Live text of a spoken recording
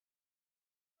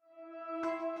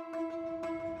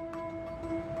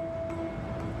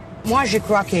Moi, je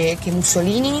crois que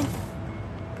Mussolini,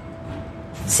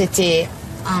 c'était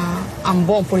un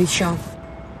bon politicien.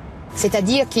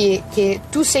 C'est-à-dire que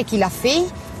tout ce qu'il a fait,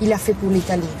 il a fait pour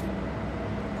l'Italie.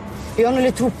 Et on ne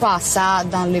le trouve pas, ça,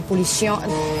 dans les politiciens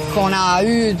qu'on a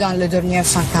eus dans les derniers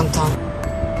 50 ans.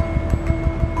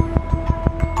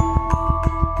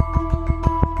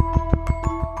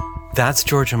 That's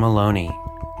Giorgia Meloni.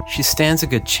 She stands a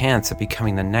good chance of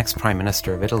becoming the next Prime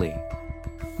Minister of Italy.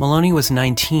 Meloni was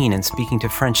 19 and speaking to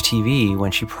French TV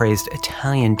when she praised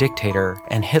Italian dictator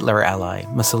and Hitler ally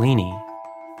Mussolini.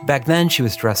 Back then, she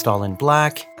was dressed all in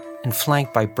black and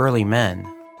flanked by burly men.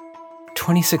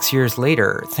 26 years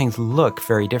later, things look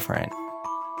very different.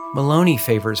 Meloni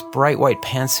favors bright white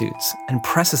pantsuits and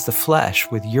presses the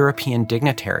flesh with European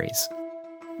dignitaries.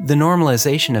 The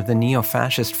normalization of the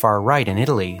neo-fascist far right in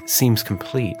Italy seems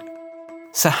complete.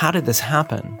 So how did this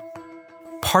happen?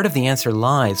 Part of the answer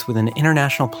lies with an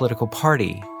international political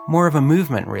party, more of a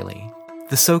movement really,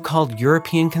 the so-called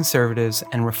European Conservatives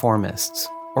and Reformists,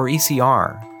 or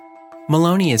ECR.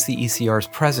 Meloni is the ECR's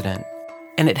president,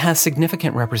 and it has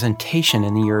significant representation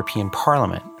in the European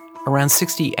Parliament, around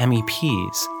 60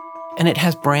 MEPs, and it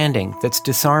has branding that's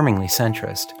disarmingly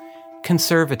centrist: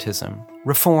 conservatism,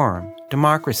 reform,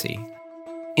 democracy.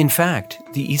 In fact,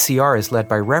 the ECR is led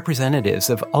by representatives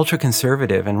of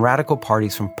ultra-conservative and radical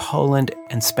parties from Poland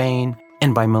and Spain,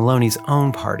 and by Meloni's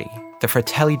own party, the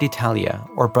Fratelli d'Italia,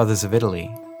 or Brothers of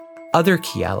Italy. Other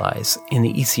key allies in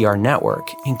the ECR network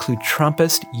include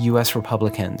Trumpist US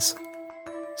Republicans.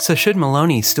 So should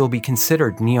Meloni still be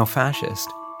considered neo-fascist?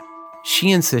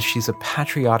 She insists she's a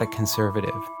patriotic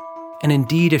conservative, and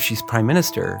indeed if she's prime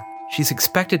minister, she's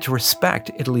expected to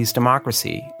respect Italy's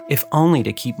democracy, if only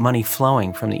to keep money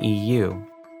flowing from the EU.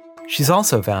 She's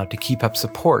also vowed to keep up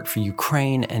support for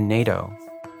Ukraine and NATO.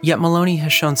 Yet Meloni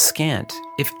has shown scant,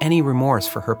 if any, remorse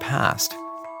for her past.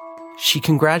 She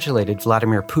congratulated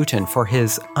Vladimir Putin for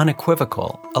his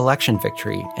unequivocal election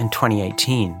victory in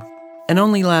 2018. And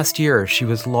only last year, she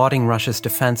was lauding Russia's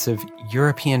defensive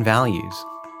European values.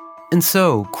 And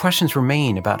so, questions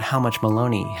remain about how much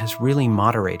Meloni has really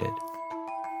moderated.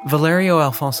 Valerio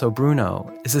Alfonso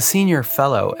Bruno is a senior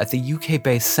fellow at the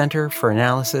UK-based Centre for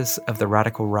Analysis of the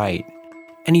Radical Right,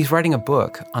 and he's writing a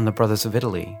book on the Brothers of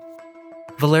Italy.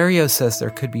 Valerio says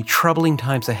there could be troubling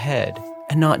times ahead,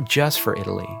 and not just for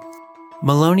Italy.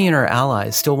 Meloni and her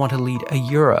allies still want to lead a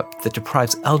Europe that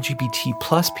deprives LGBT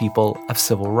plus people of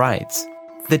civil rights,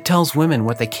 that tells women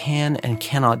what they can and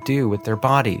cannot do with their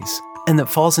bodies, and that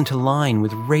falls into line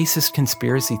with racist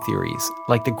conspiracy theories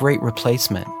like the Great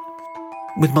Replacement.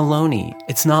 With Meloni,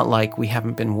 it's not like we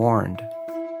haven't been warned.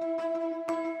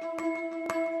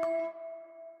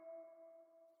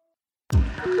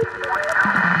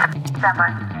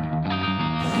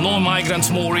 No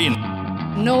migrants more in.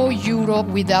 No Europe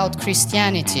without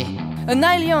Christianity. An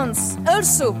alliance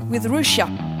also with Russia.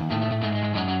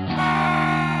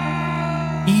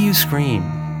 EU Screen,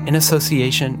 in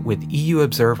association with EU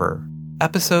Observer,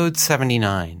 Episode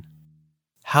 79.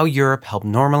 How Europe Helped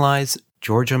Normalize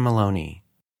Giorgia Meloni.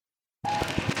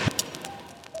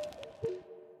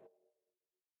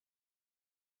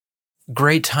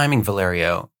 Great timing,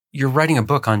 Valerio. You're writing a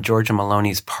book on Giorgia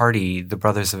Meloni's party, the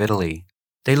Brothers of Italy.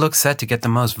 They look set to get the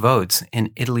most votes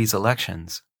in Italy's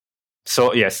elections.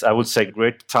 So yes, I would say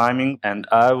great timing, and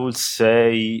I would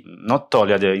say not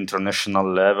only at the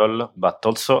international level, but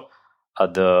also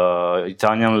at the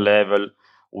Italian level,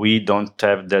 we don't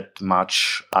have that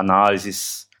much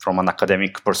analysis from an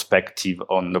academic perspective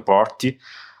on the party.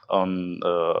 On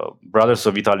Brothers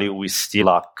of Italy, we still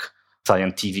lack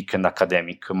scientific and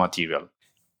academic material.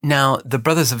 Now, the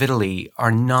Brothers of Italy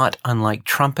are not unlike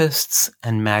Trumpists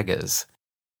and MAGAs.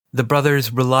 The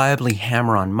brothers reliably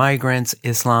hammer on migrants,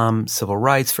 Islam, civil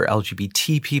rights for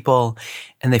LGBT people,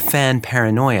 and they fan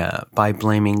paranoia by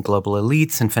blaming global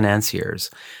elites and financiers.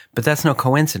 But that's no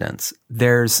coincidence.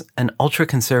 There's an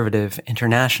ultra-conservative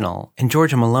international, and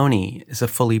Giorgia Meloni is a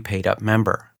fully paid-up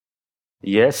member.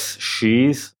 Yes, she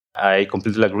is. I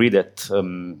completely agree that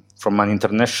from an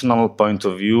international point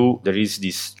of view, there is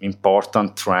this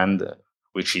important trend,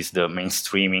 which is the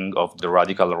mainstreaming of the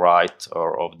radical right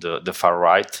or of the far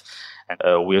right.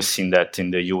 And we have seen that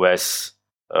in the US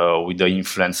with the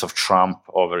influence of Trump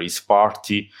over his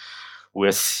party. We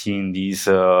have seen this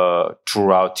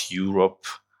throughout Europe,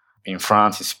 in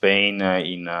France, in Spain,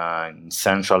 in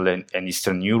Central and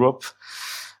Eastern Europe.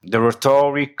 The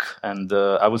rhetoric and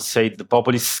I would say the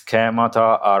populist schemata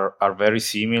are very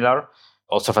similar.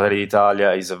 Also, Fratelli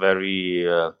d'Italia is a very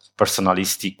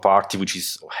personalistic party, which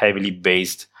is heavily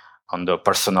based on the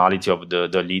personality of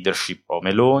the leadership of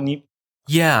Meloni.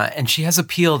 Yeah, and she has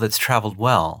appeal that's traveled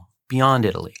well, beyond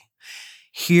Italy.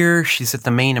 Here, she's at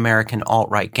the main American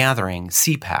alt-right gathering,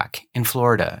 CPAC, in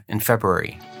Florida in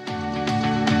February.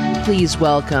 Please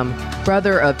welcome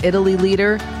Brother of Italy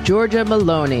leader, Giorgia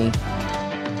Meloni.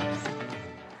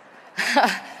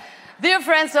 Dear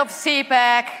friends of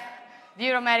CPAC,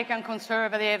 dear American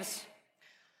conservatives,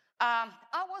 I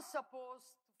was supposed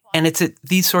to... And it's at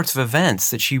these sorts of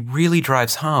events that she really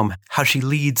drives home how she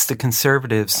leads the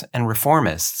conservatives and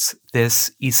reformists,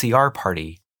 this ECR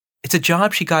party. It's a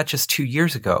job she got just 2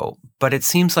 years ago, but it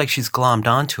seems like she's glommed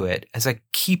onto it as a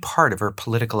key part of her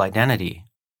political identity.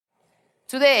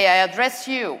 Today I address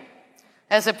you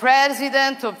as a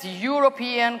president of the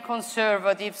European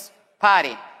Conservatives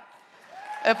Party,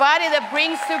 a party that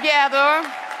brings together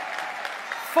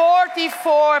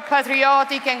 44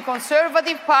 patriotic and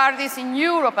conservative parties in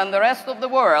Europe and the rest of the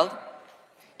world,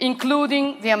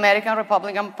 including the American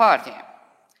Republican Party.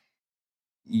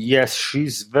 Yes,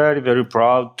 she's very, very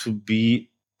proud to be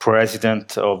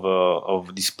president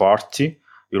of this party,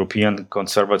 European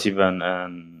Conservative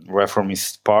and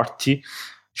Reformist Party.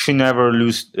 She never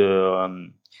loses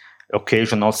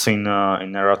occasion, also in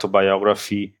her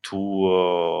autobiography,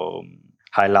 to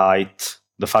highlight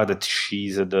the fact that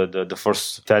she's the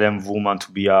first Italian woman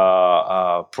to be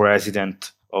a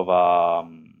president of a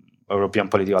European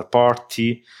political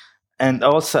party. And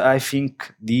also, I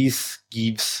think this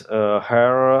gives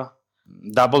her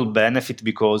double benefit,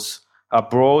 because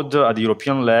abroad at the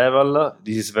European level,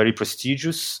 this is very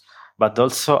prestigious, but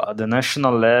also at the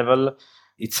national level,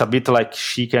 it's a bit like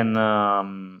she can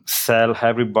sell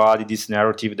everybody this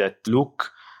narrative that,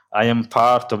 look, I am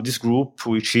part of this group,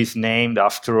 which is named,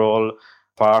 after all,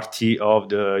 Party of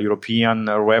the European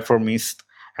Reformists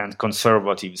and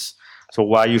Conservatives. So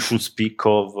why you should speak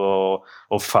of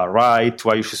far right?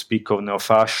 Why you should speak of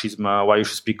neo-fascism? Why you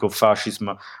should speak of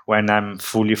fascism when I'm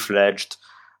fully fledged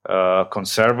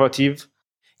conservative?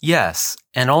 Yes,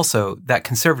 and also that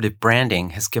conservative branding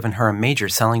has given her a major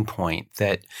selling point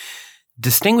that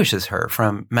distinguishes her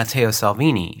from Matteo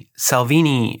Salvini.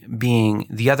 Salvini being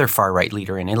the other far-right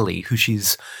leader in Italy, who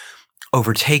she's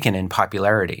overtaken in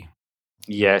popularity.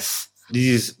 Yes, this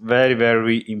is very,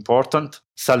 very important.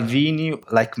 Salvini,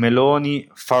 like Meloni,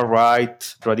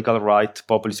 far-right, radical right,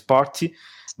 populist party,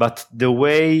 but the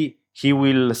way he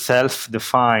will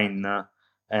self-define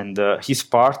and his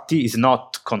party is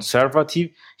not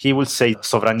conservative. He will say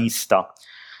sovranista,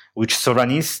 which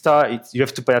sovranista, you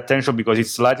have to pay attention because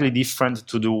it's slightly different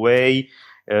to the way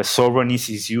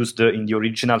sovereignty is used in the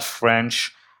original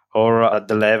French or at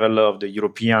the level of the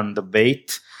European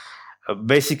debate.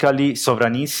 Basically,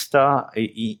 sovranista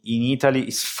in Italy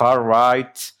is far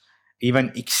right,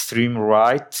 even extreme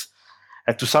right.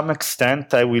 And to some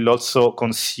extent, I will also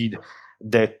concede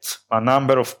that a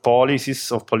number of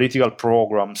policies, of political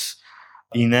programs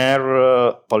in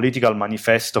her political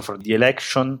manifesto for the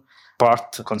election,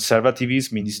 part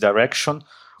conservatism in this direction.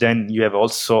 Then you have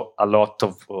also a lot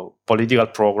of political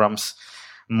programs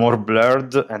more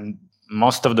blurred, and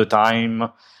most of the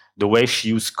time, the way she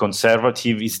used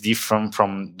conservative is different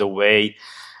from the way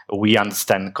we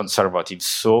understand conservatives.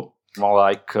 So more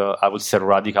like, I would say,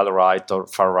 radical right or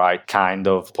far right kind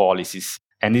of policies.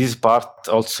 And this is part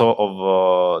also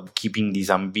of keeping this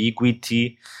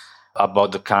ambiguity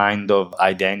about the kind of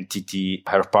identity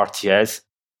her party has.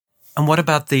 And what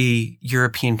about the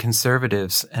European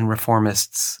conservatives and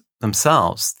reformists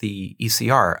themselves, the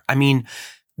ECR? I mean,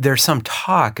 there's some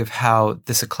talk of how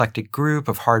this eclectic group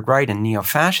of hard-right and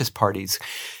neo-fascist parties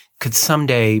could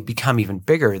someday become even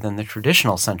bigger than the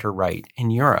traditional center-right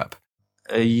in Europe.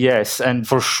 Yes, and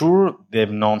for sure they've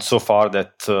known so far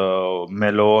that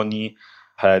Meloni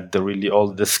had really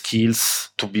all the skills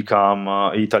to become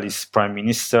Italy's prime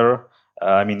minister.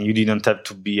 I mean, you didn't have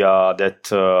to be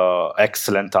that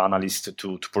excellent analyst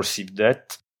to perceive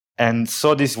that. And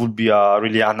so this would be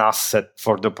really an asset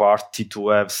for the party to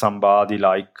have somebody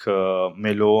like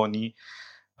Meloni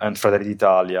and Fratelli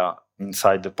d'Italia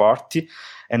inside the party.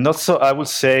 And also, I would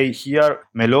say here,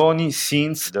 Meloni,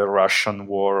 since the Russian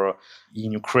war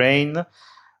in Ukraine,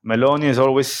 Meloni has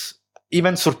always,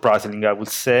 even surprisingly, I would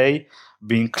say,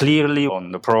 been clearly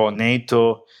on the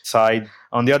pro-NATO side.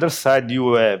 On the other side,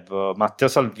 you have Matteo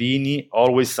Salvini,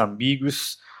 always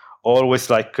ambiguous, always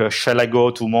like, shall I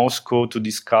go to Moscow to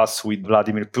discuss with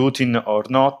Vladimir Putin or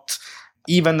not?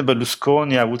 Even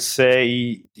Berlusconi, I would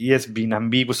say, he has been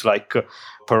ambiguous, like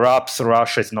perhaps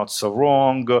Russia is not so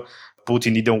wrong.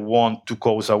 Putin didn't want to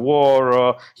cause a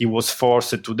war. He was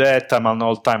forced to that. I'm an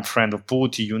all-time friend of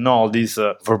Putin. You know, this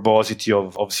verbosity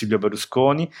of Silvio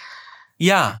Berlusconi.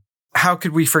 Yeah. How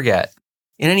could we forget?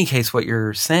 In any case, what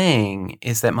you're saying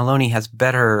is that Meloni has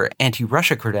better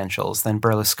anti-Russia credentials than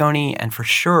Berlusconi and for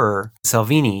sure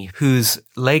Salvini, whose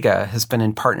Lega has been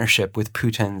in partnership with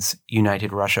Putin's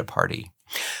United Russia Party.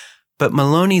 But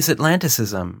Meloni's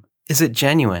Atlanticism, is it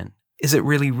genuine? Is it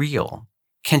really real?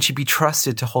 Can she be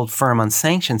trusted to hold firm on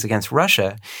sanctions against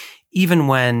Russia, even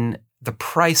when the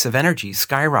price of energy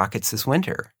skyrockets this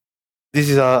winter? This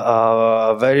is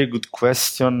a very good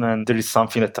question, and there is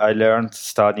something that I learned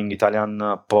studying Italian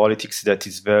politics that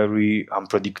is very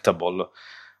unpredictable.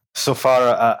 So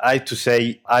far, I have to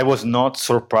say, I was not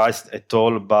surprised at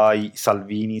all by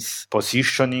Salvini's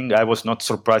positioning. I was not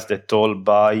surprised at all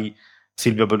by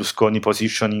Silvio Berlusconi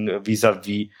positioning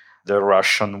vis-à-vis the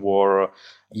Russian war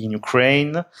in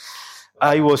Ukraine.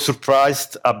 I was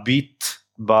surprised a bit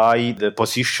by the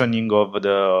positioning of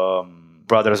the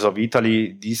Brothers of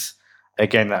Italy. This,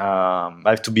 again, I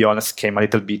have to be honest, came a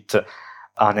little bit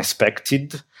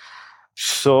unexpected.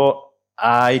 So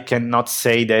I cannot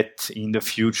say that in the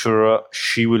future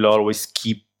she will always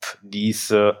keep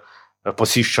this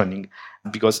positioning,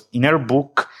 because in her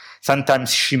book,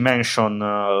 sometimes she mentioned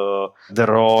the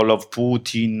role of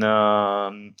Putin,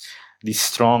 the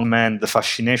strong man, the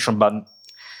fascination, but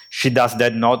she does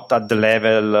that not at the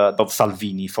level of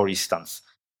Salvini, for instance.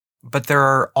 But there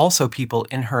are also people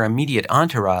in her immediate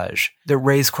entourage that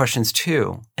raise questions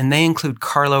too, and they include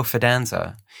Carlo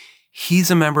Fidanza.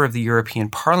 He's a member of the European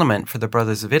Parliament for the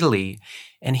Brothers of Italy,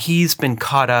 and he's been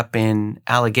caught up in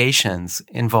allegations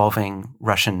involving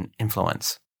Russian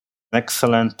influence.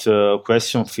 Excellent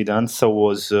question. Fidanza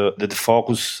was the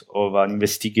focus of an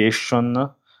investigation,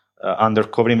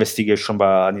 undercover investigation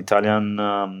by an Italian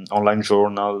online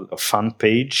journal fan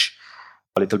page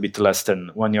a little bit less than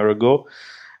 1 year ago.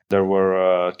 There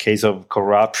were cases of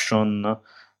corruption,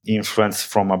 influence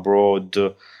from abroad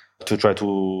to try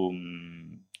to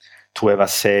have a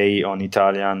say on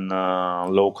Italian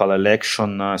local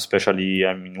election, especially,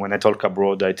 I mean, when I talk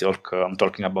abroad, I'm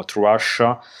talking about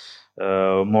Russia.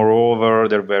 Moreover,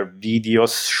 there were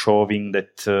videos showing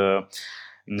that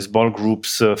in small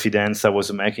groups, Fidanza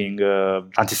was making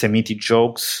anti-Semitic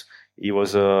jokes. He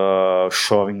was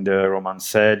showing the Roman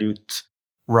salute.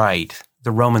 Right,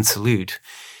 the Roman salute.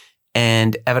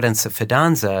 And evidence that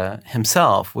Fidanza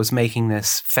himself was making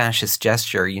this fascist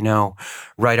gesture,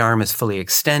 right arm is fully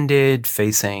extended,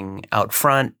 facing out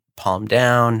front, palm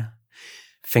down,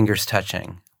 fingers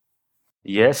touching.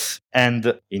 Yes,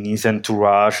 and in his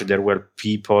entourage, there were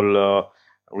people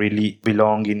really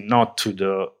belonging not to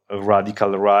the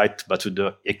radical right, but to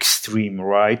the extreme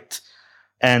right.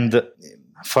 And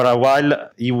for a while,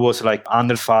 he was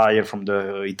under fire from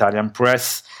the Italian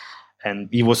press, and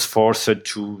he was forced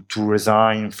to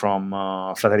resign from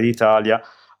Fratelli d'Italia,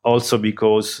 also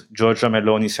because Giorgia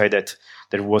Meloni said that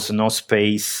there was no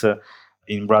space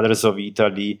in Brothers of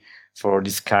Italy for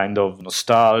this kind of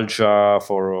nostalgia,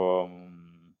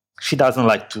 she doesn't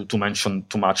like to mention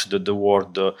too much the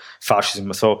word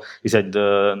fascism. So he said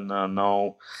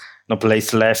no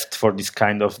place left for this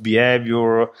kind of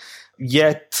behavior.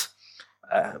 Yet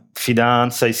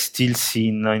Fidanza is still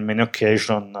seen in many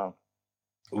occasions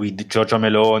with Giorgia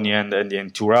Meloni and the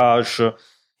entourage.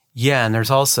 Yeah, and there's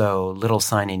also little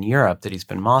sign in Europe that he's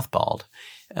been mothballed.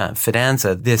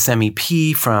 Fidanza, this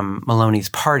MEP from Meloni's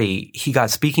party, he got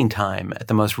speaking time at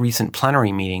the most recent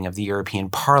plenary meeting of the European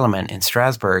Parliament in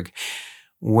Strasbourg,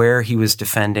 where he was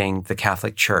defending the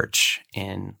Catholic Church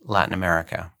in Latin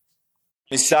America.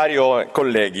 Commissario,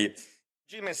 colleghi, il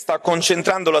regime sta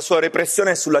concentrando la sua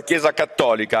repressione sulla Chiesa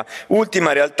Cattolica,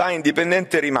 ultima realtà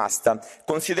indipendente rimasta,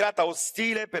 considerata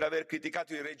ostile per aver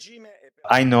criticato il regime.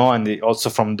 I know, and also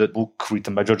from the book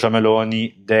written by Giorgia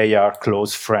Meloni, they are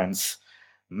close friends.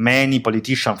 Many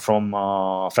politicians from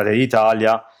Fratelli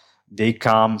d'Italia, they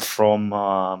come from,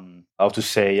 a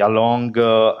long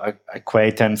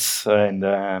acquaintance and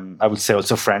I would say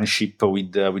also friendship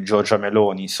with Giorgia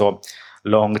Meloni. So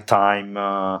long time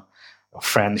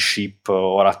friendship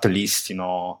or at least,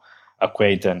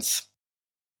 acquaintance.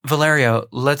 Valerio,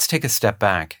 let's take a step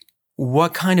back.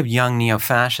 What kind of young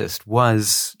neo-fascist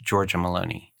was Giorgia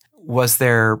Meloni? Was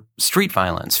there street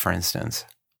violence, for instance?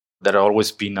 There has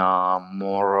always been a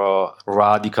more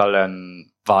radical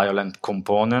and violent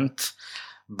component.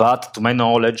 But to my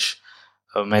knowledge,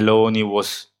 Meloni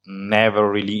was never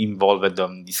really involved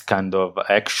in this kind of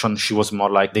action. She was more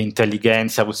like the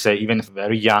intelligentsia, I would say, even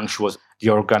very young. She was the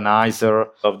organizer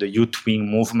of the youth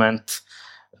wing movement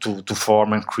to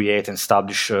form and create and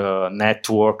establish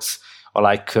networks,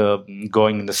 or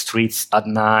going in the streets at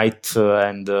night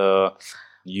and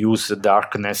use the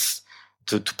darkness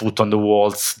to put on the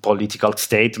walls political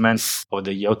statements of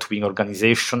the youth wing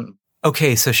organization.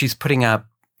 Okay, so she's putting up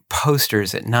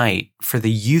posters at night for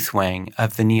the youth wing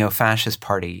of the neo-fascist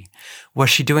party. Was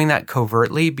she doing that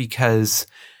covertly because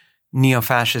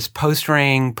neo-fascist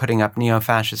postering, putting up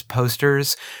neo-fascist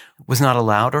posters, was not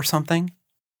allowed or something?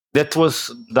 That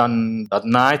was done at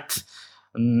night,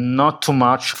 not too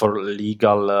much for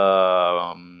legal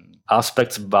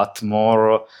aspects, but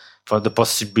more for the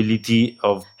possibility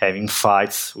of having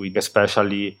fights with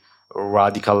especially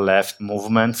radical left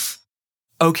movements.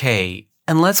 Okay,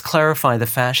 and let's clarify the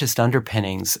fascist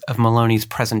underpinnings of Meloni's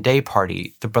present-day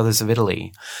party, the Brothers of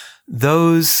Italy.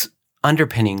 Those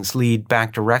underpinnings lead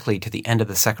back directly to the end of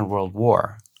the Second World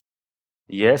War.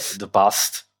 Yes, the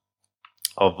past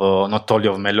of not only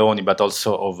of Meloni, but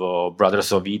also of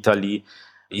Brothers of Italy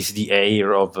is the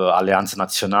heir of Alleanza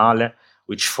Nazionale,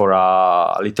 which for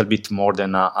a little bit more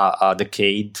than a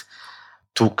decade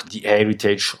took the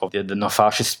heritage of the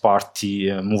neo-fascist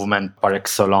party movement par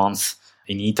excellence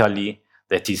in Italy,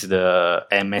 that is the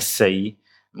MSI,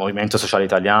 Movimento Sociale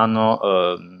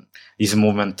Italiano. This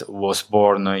movement was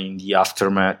born in the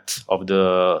aftermath of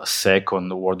the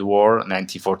Second World War,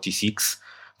 1946,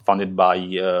 founded by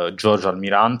Giorgio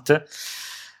Almirante.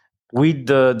 With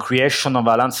the creation of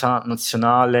Alleanza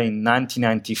Nazionale in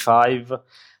 1995,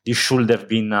 this should have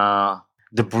been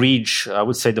the bridge, I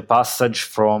would say the passage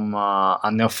from a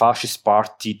neo-fascist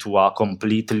party to a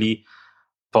completely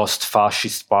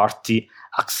post-fascist party,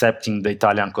 accepting the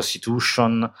Italian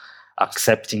constitution,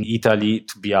 accepting Italy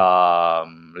to be a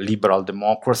liberal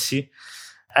democracy.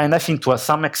 And I think to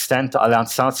some extent,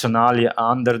 Alleanza Nazionale,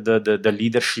 under the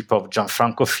leadership of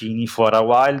Gianfranco Fini, for a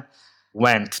while,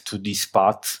 went to this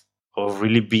path of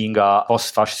really being a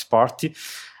post-fascist party.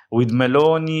 With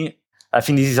Meloni, I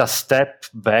think this is a step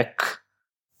back.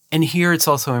 And here it's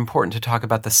also important to talk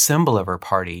about the symbol of her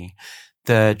party,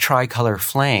 the tricolor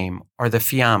flame, or the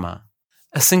fiamma.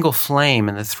 A single flame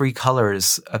in the three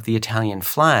colors of the Italian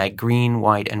flag, green,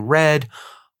 white, and red,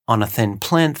 on a thin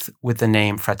plinth with the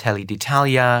name Fratelli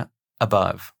d'Italia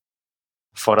above.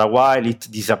 For a while, it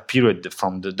disappeared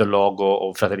from the logo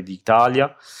of Fratelli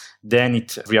d'Italia. Then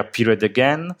it reappeared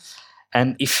again.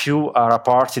 And if you are a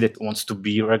party that wants to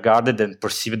be regarded and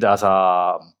perceived as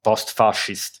a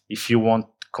post-fascist, if you want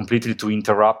completely to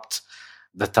interrupt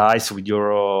the ties with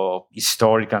your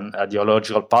historic and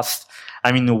ideological past,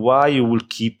 I mean, why you will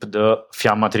keep the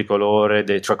fiamma tricolore,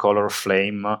 the tricolor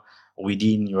flame,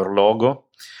 within your logo?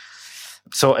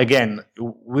 So again,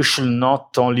 we should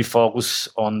not only focus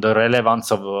on the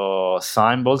relevance of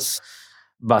symbols,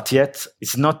 but yet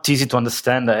it's not easy to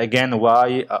understand, again,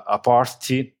 why a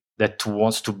party that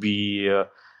wants to be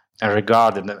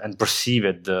regarded and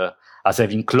perceived as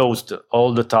having closed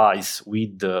all the ties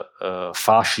with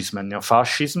fascism and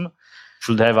neo-fascism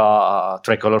should have a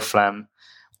tricolor flame,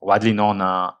 widely known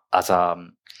as a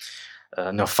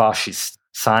neo-fascist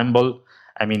symbol.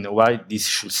 I mean, why this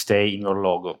should stay in your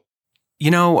logo? You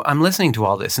know, I'm listening to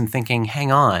all this and thinking,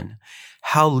 hang on,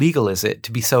 how legal is it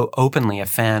to be so openly a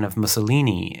fan of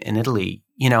Mussolini in Italy?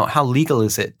 You know, how legal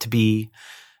is it to be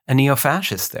a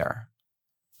neo-fascist there?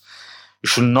 It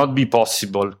should not be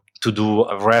possible to do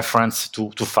a reference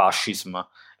to fascism.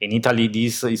 In Italy,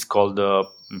 this is called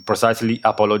precisely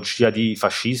apologia di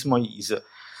fascismo.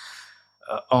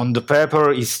 On the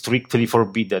paper is strictly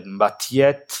forbidden, but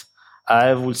yet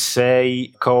I would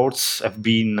say courts have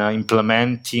been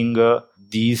implementing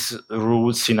these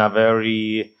rules in a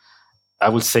very, I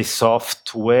would say,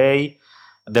 soft way.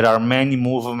 There are many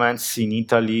movements in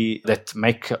Italy that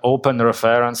make open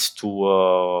reference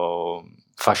to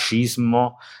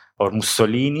fascismo or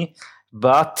Mussolini,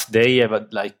 but they have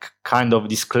like kind of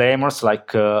disclaimers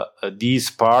like this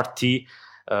party,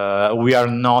 we are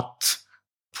not,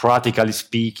 practically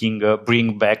speaking,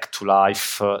 bring back to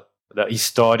life the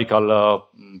historical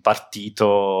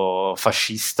partito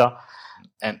fascista.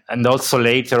 And also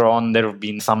later on, there have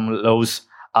been some laws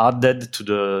added to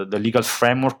the legal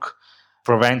framework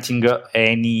preventing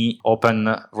any open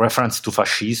reference to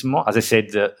fascismo. As I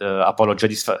said, apologia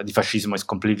di fascismo is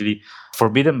completely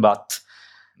forbidden, but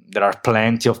there are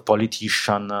plenty of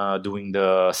politicians doing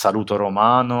the saluto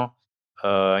romano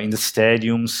in the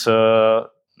stadiums.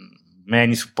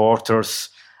 Many supporters,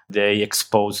 they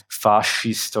expose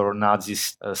fascist or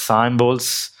Nazist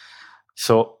symbols.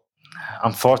 So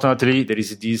unfortunately, there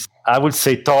is this, I would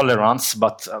say, tolerance,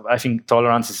 but I think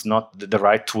tolerance is not the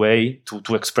right way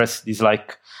to express this,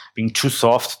 like being too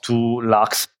soft, too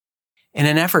lax. In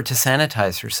an effort to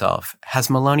sanitize herself, has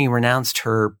Meloni renounced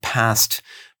her past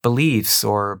beliefs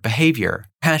or behavior?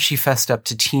 Has she fessed up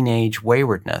to teenage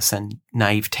waywardness and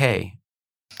naivete?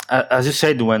 As you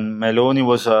said, when Meloni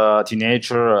was a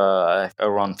teenager,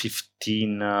 around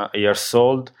 15 years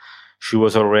old, She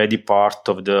was already part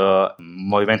of the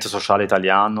Movimento Sociale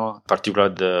Italiano, in particular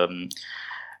the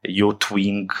youth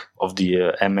wing of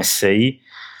the MSA.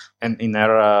 And in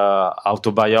her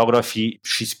autobiography,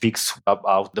 she speaks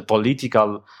about the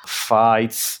political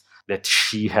fights that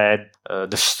she had,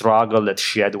 the struggle that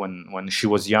she had when she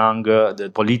was young,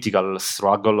 the political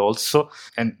struggle also.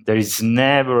 And there is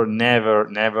never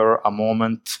a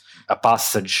moment, a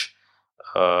passage,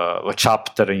 a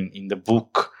chapter in the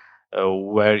book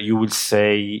where you will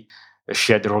say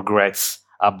she had regrets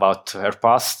about her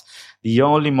past. The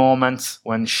only moment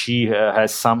when she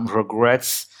has some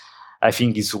regrets, I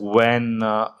think, is when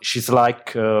she's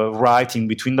like writing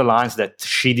between the lines that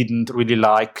she didn't really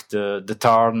like the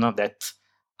turn that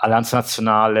Alleanza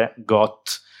Nazionale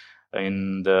got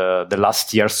in the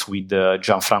last years with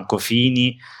Gianfranco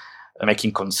Fini,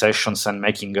 making concessions and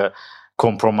making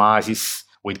compromises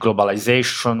with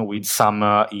globalization, with some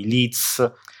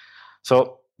elites.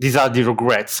 So these are the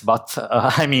regrets. But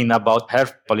about her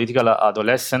political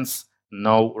adolescence,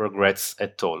 no regrets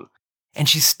at all. And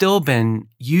she's still been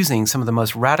using some of the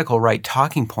most radical right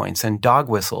talking points and dog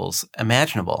whistles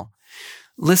imaginable.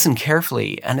 Listen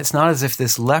carefully, and it's not as if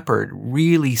this leopard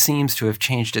really seems to have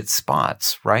changed its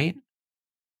spots, right?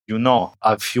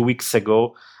 A few weeks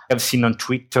ago, I've seen on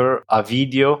Twitter a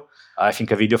video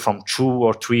from 2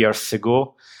 or 3 years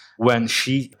ago, when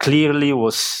she clearly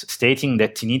was stating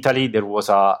that in Italy there was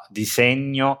a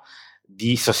disegno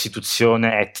di sostituzione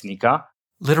etnica.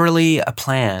 Literally a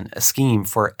plan, a scheme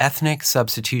for ethnic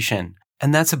substitution.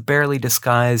 And that's a barely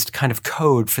disguised kind of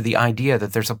code for the idea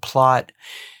that there's a plot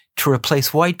to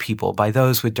replace white people by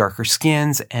those with darker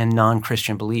skins and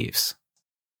non-Christian beliefs.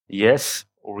 Yes,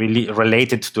 really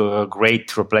related to the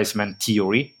Great Replacement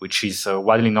theory, which is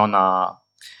widely known a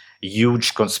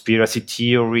huge conspiracy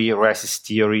theory, racist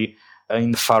theory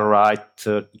in the far-right,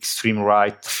 extreme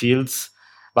right fields.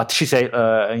 But she said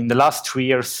in the last 3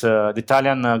 years, the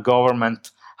Italian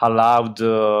government allowed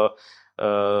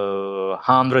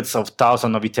hundreds of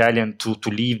thousands of Italians to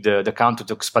leave the country,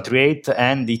 to expatriate,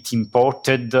 and it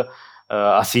imported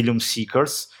asylum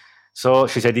seekers. So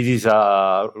she said this is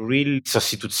a real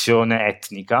sostituzione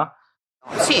etnica.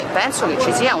 Sì, penso che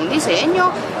ci sia un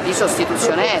disegno di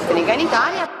sostituzione etnica in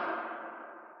Italia.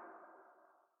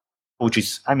 Which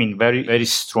is, very, very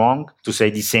strong to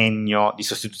say disegno di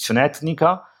sostituzione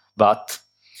etnica, but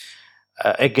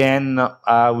again,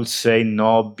 I would say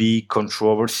no big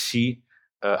controversy.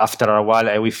 After a while,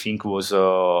 everything was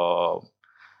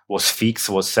fixed,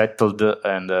 was settled,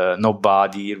 and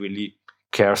nobody really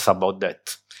cares about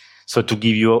that. So to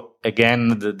give you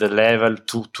again the level,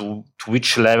 to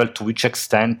which level, to which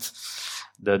extent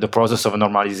the process of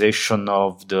normalization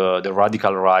of the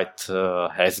radical right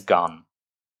has gone.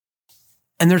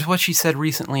 And there's what she said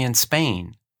recently in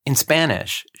Spain. In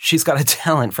Spanish, she's got a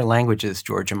talent for languages,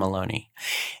 Giorgia Meloni.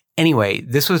 Anyway,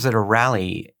 this was at a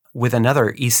rally with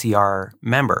another ECR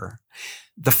member,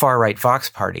 the far-right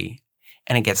Vox Party,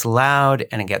 and it gets loud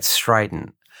and it gets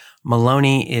strident.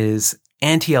 Meloni is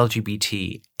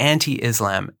anti-LGBT,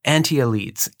 anti-Islam,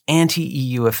 anti-elites,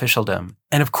 anti-EU officialdom,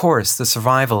 and of course, the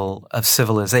survival of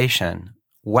civilization,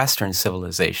 Western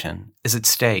civilization, is at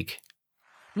stake.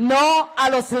 No a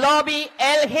los lobby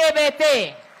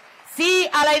LGBT, sí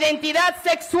a la identidad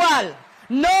sexual,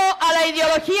 no a la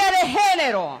ideología de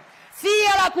género, sí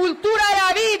a la cultura de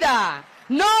la vida,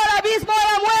 no al abismo de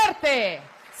la muerte,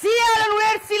 sí a la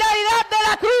universalidad de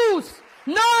la cruz,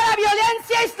 no a la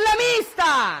violencia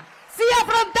islamista, sí a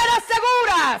fronteras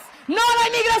seguras, no a la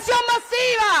inmigración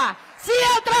masiva, sí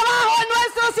al trabajo de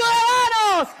nuestros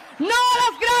ciudadanos, no a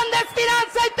las grandes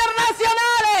finanzas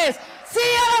internacionales, sí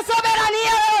a la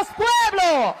soberanía de los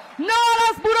pueblos, no a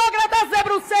los burócratas de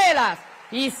Bruselas,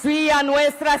 y sí a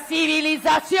nuestra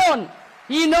civilización,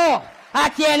 y no a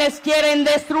quienes quieren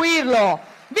destruirlo.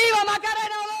 ¡Viva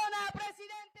Macarena Olona,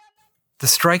 presidente! The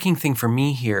striking thing for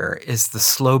me here is the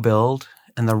slow build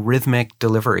and the rhythmic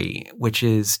delivery, which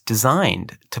is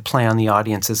designed to play on the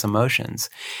audience's emotions.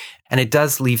 And it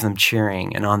does leave them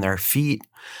cheering and on their feet.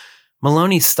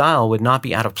 Meloni's style would not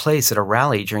be out of place at a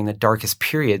rally during the darkest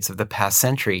periods of the past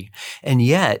century. And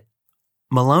yet,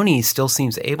 Meloni still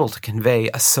seems able to convey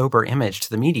a sober image to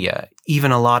the media,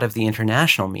 even a lot of the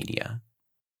international media.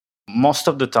 Most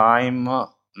of the time,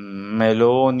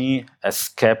 Meloni has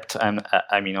kept, and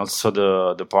also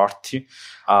the party,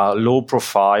 a low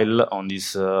profile on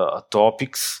these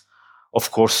topics. Of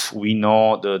course, we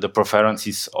know the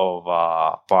preferences of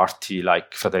a party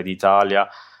like Fratelli d'Italia,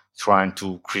 trying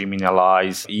to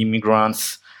criminalize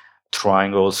immigrants,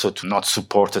 trying also to not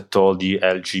support at all the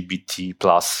LGBT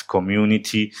plus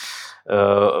community.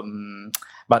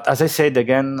 But as I said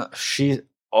again, she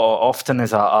often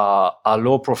has a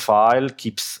low profile,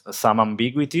 keeps some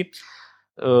ambiguity.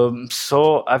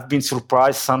 So I've been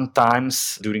surprised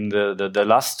sometimes during the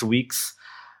last weeks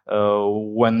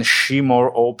when she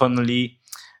more openly,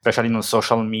 especially on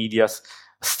social media,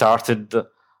 started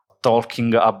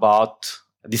talking about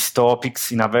these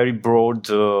topics in a very broad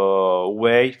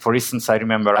way. For instance, I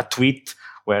remember a tweet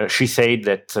where she said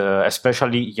that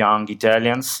especially young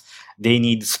Italians, they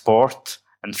need sport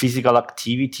and physical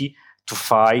activity to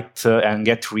fight and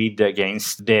get rid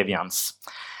against deviance.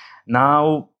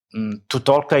 Now, to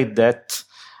talk like that,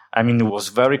 I mean, it was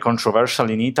very controversial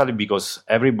in Italy because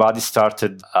everybody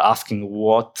started asking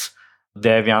what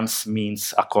deviance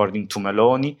means according to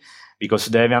Meloni, because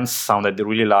deviance sounded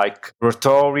really like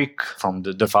rhetoric from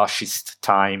the fascist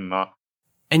time.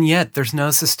 And yet, there's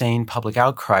no sustained public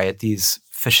outcry at these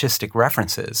fascistic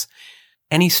references.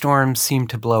 Any storms seem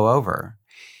to blow over.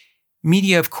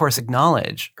 Media, of course,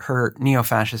 acknowledge her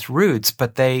neo-fascist roots,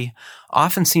 but they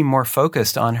often seem more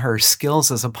focused on her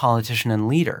skills as a politician and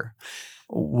leader.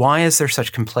 Why is there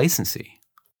such complacency?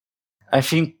 I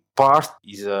think part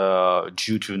is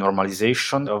due to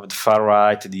normalization of the far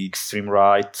right, the extreme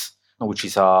right, which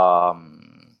is a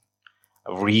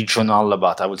regional,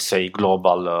 but I would say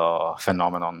global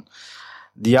phenomenon.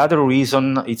 The other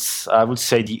reason is, I would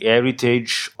say, the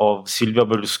heritage of Silvio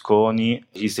Berlusconi,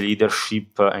 his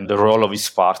leadership and the role of his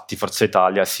party, Forza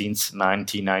Italia, since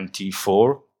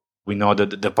 1994. We know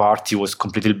that the party was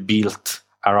completely built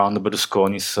around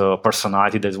Berlusconi's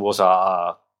personality. That was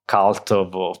a cult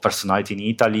of personality in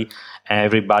Italy.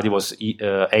 Everybody was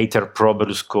either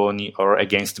pro-Berlusconi or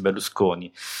against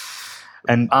Berlusconi.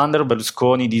 And under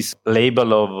Berlusconi, this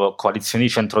label of coalizione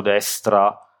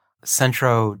centrodestra,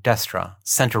 Centro-destra,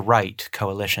 center-right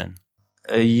coalition.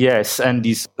 Yes, and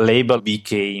this label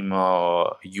became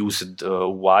used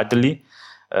widely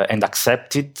and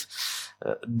accepted.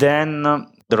 Then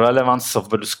the relevance of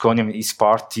Berlusconi and his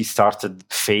party started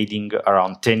fading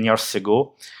around 10 years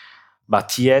ago.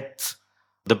 But yet,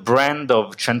 the brand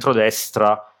of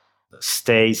centrodestra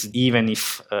stays, even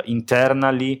if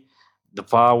internally the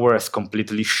power has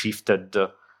completely shifted.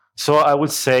 So I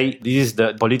would say this is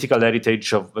the political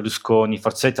heritage of Berlusconi,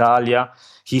 Forza Italia.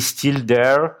 He's still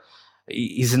there.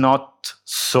 He's not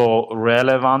so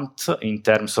relevant in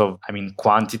terms of,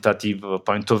 quantitative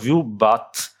point of view,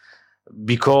 but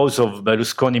because of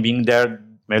Berlusconi being there,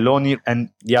 Meloni and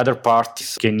the other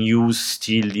parties can use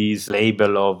still this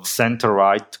label of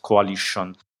center-right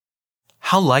coalition.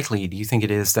 How likely do you think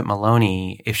it is that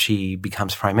Meloni, if she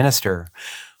becomes prime minister,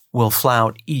 will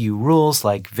flout EU rules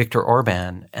like Viktor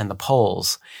Orban and the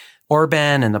Poles?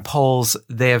 Orban and the Poles,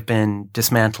 they have been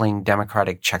dismantling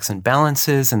democratic checks and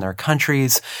balances in their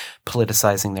countries,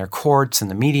 politicizing their courts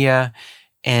and the media,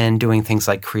 and doing things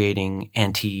like creating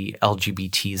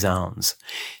anti-LGBT zones.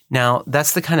 Now,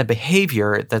 that's the kind of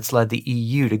behavior that's led the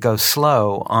EU to go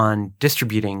slow on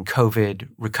distributing COVID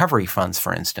recovery funds,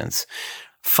 for instance,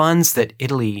 funds that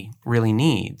Italy really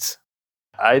needs.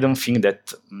 I don't think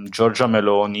that Giorgia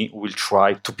Meloni will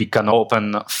try to pick an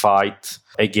open fight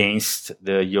against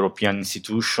the European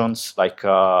institutions like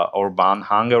Orban,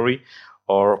 Hungary,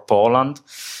 or Poland,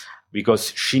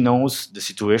 because she knows the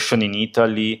situation in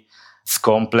Italy is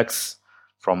complex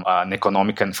from an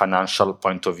economic and financial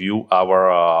point of view.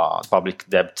 Our public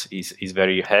debt is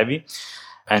very heavy,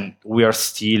 and we are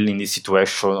still in this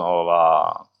situation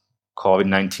of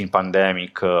COVID-19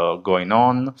 pandemic going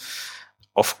on.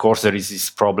 Of course, there is this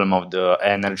problem of the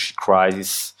energy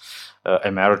crisis,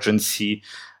 emergency.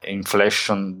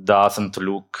 Inflation doesn't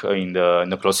look in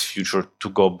the close future to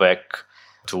go back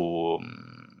to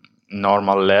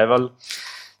normal level.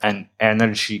 And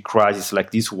energy crisis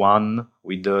like this one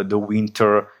with the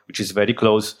winter, which is very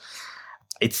close,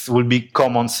 it will be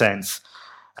common sense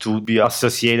to be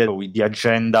associated with the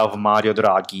agenda of Mario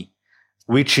Draghi,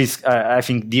 which is, I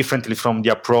think, differently from the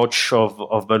approach of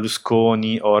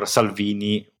Berlusconi or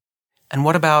Salvini. And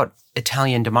what about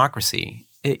Italian democracy?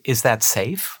 Is that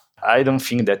safe? I don't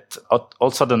think that,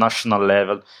 also at the national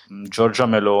level, Giorgia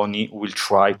Meloni will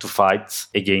try to fight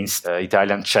against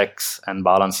Italian checks and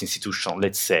balance institution,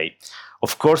 let's say.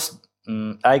 Of course,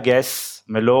 I guess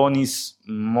Meloni is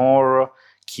more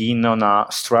keen on a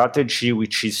strategy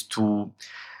which is to,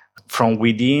 from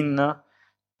within,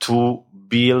 to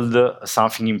build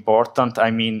something important.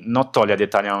 I mean, not only at the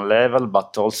Italian level,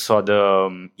 but also at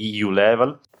the EU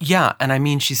level. Yeah,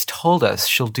 and she's told us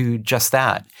she'll do just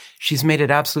that. She's made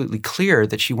it absolutely clear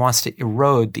that she wants to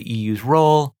erode the EU's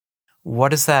role. What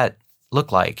does that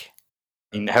look like?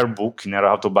 In her book, in her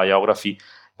autobiography,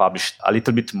 published a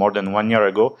little bit more than 1 year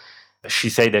ago, she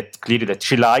said that clearly that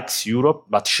she likes Europe,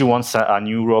 but she wants an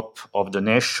Europe of the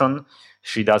nation,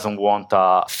 She doesn't want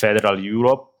a federal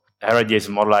Europe. Her idea is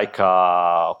more like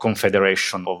a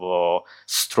confederation of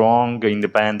strong,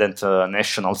 independent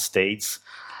national states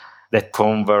that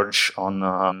converge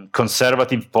on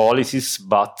conservative policies,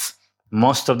 but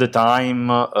most of the time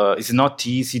it's not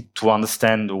easy to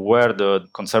understand where the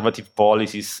conservative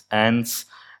policies ends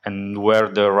and where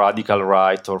the radical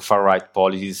right or far-right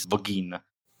policies begin.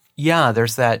 Yeah,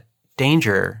 there's that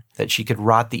danger that she could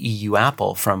rot the EU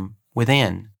apple from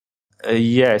within.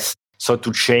 Yes, so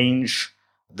to change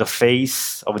the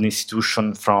face of an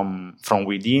institution from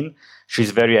within,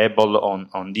 she's very able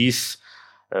on this.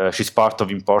 She's part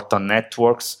of important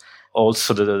networks.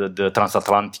 Also, the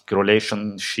transatlantic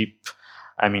relationship,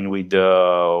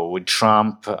 with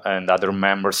Trump and other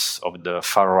members of the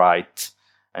far right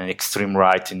and extreme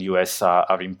right in the US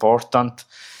are important.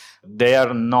 They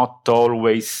are not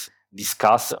always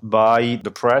discussed by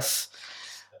the press.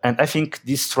 And I think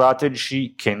this strategy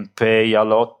can pay a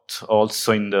lot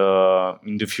also in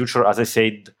the future, as I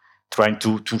said, trying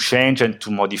to change and to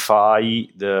modify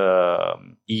the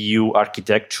EU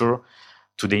architecture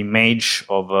to the image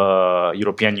of a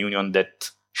European Union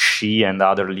that she and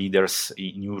other leaders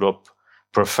in Europe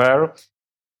prefer.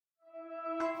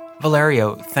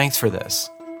 Valerio, thanks for this.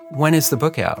 When is the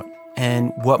book out?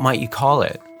 And what might you call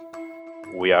it?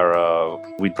 We are,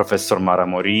 with Professor Mara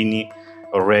Morini,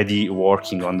 already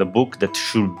working on the book that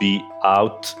should be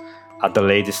out at the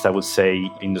latest, I would say,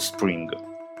 in the spring.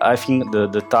 I think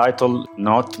the title,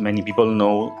 not many people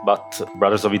know, but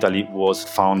Brothers of Italy was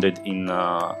founded in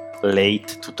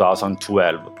late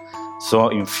 2012. So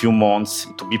in few months,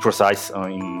 to be precise,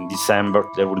 in December,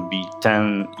 there will be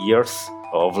 10 years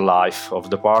of life of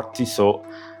the party. So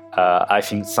I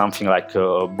think something like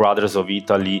Brothers of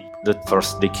Italy, the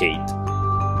first decade.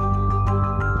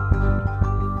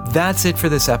 That's it for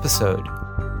this episode.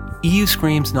 EU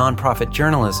Scream's nonprofit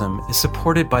journalism is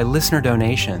supported by listener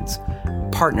donations,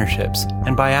 partnerships,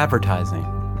 and by advertising.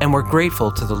 And we're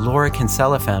grateful to the Laura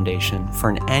Kinsella Foundation for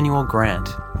an annual grant.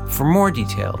 For more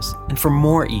details and for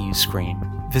more EU Scream,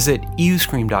 visit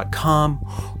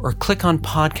euscream.com or click on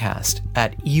podcast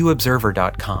at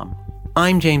euobserver.com.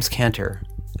 I'm James Cantor.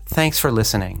 Thanks for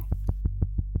listening.